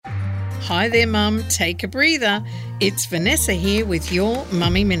Hi there, Mum. Take a breather. It's Vanessa here with your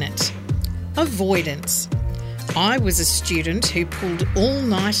Mummy Minute. Avoidance. I was a student who pulled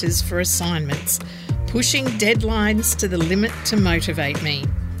all-nighters for assignments, pushing deadlines to the limit to motivate me.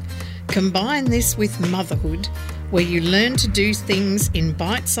 Combine this with motherhood, where you learn to do things in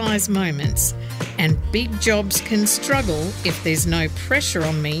bite-sized moments, and big jobs can struggle if there's no pressure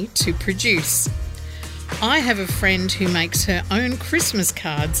on me to produce. I have a friend who makes her own Christmas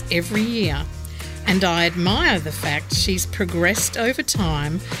cards every year, and I admire the fact she's progressed over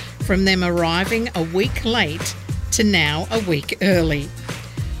time from them arriving a week late to now a week early.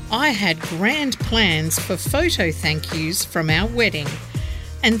 I had grand plans for photo thank yous from our wedding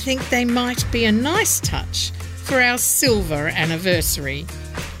and think they might be a nice touch for our silver anniversary.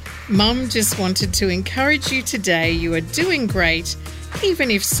 Mum just wanted to encourage you today. You are doing great,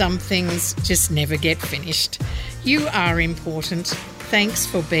 even if some things just never get finished. You are important. Thanks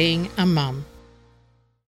for being a mum.